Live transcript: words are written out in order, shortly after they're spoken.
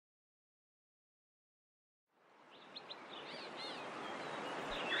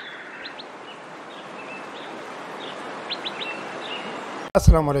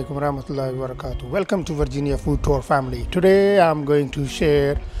Assalamu alaikum warahmatullahi wabarakatuh. Welcome to Virginia Food Tour family. Today I'm going to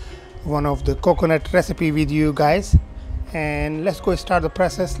share one of the coconut recipe with you guys, and let's go start the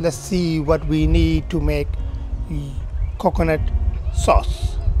process. Let's see what we need to make coconut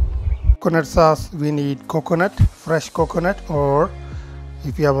sauce. Coconut sauce, we need coconut, fresh coconut, or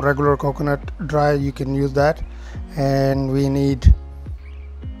if you have a regular coconut dry you can use that. And we need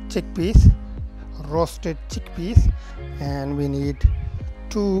chickpeas, roasted chickpeas, and we need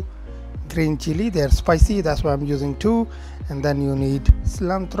 2 green chili. They're spicy, that's why I'm using 2. And then you need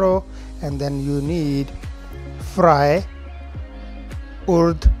cilantro, and then you need fry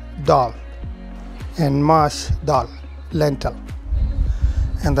urd dal and mash dal, lentil.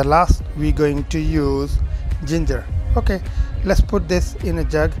 And the last we're going to use ginger. Okay, let's put this in a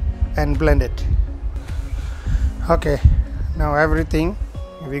jug and blend it. Okay, now everything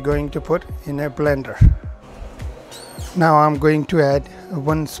we're going to put in a blender. Now I'm going to add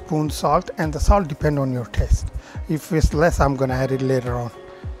 1 spoon salt, and the salt depend on your taste. If it's less, I'm going to add it later on.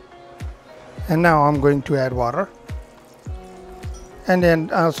 And now I'm going to add water, and then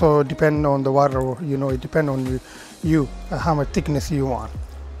also depend on the water, it depend on you how much thickness you want.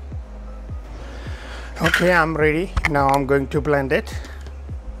 Okay, I'm ready. Now I'm going to blend it.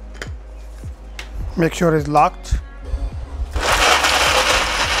 Make sure it's locked.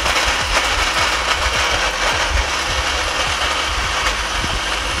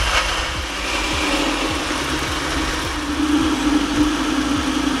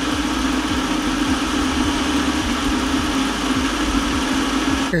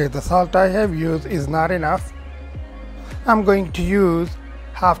 Okay, the salt I have used is not enough. I'm going to use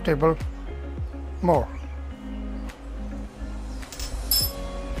half table more.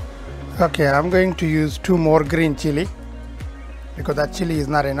 Okay, I'm going to use 2 more green chili because that chili is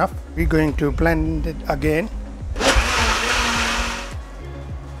not enough. We're going to blend it again.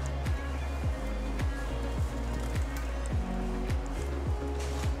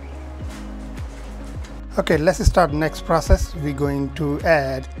 Okay, let's start the next process. We're going to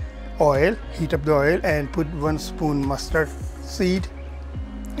add oil, heat up the oil, and put 1 spoon mustard seed.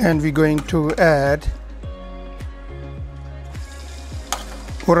 And we're going to add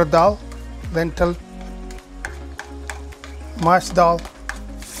urad dal, lentil, mash dal,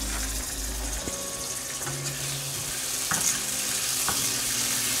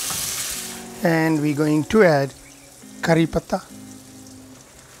 and we're going to add curry patta.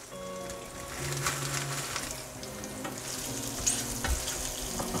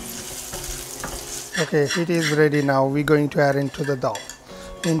 Okay, it is ready now. We're going to add into the dal,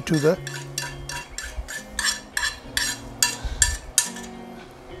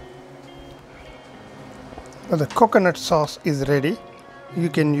 the coconut sauce is ready. You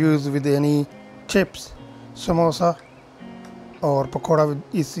can use with any chips, samosa or pakoda.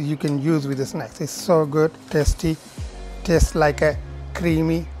 You can use with the snacks. It's so good, tasty, tastes like a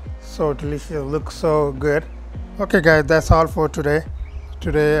creamy, so delicious, looks so good. Okay guys, that's all for today.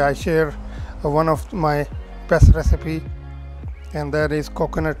 Today I share one of my best recipe, and that is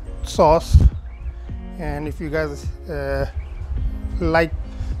coconut sauce. And if you guys like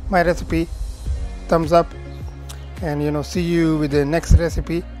my recipe, thumbs up, and see you with the next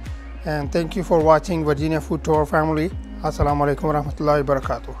recipe. And thank you for watching Virginia Food Tour family. Assalamu alaikum warahmatullahi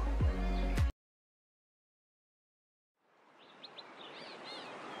wabarakatuh.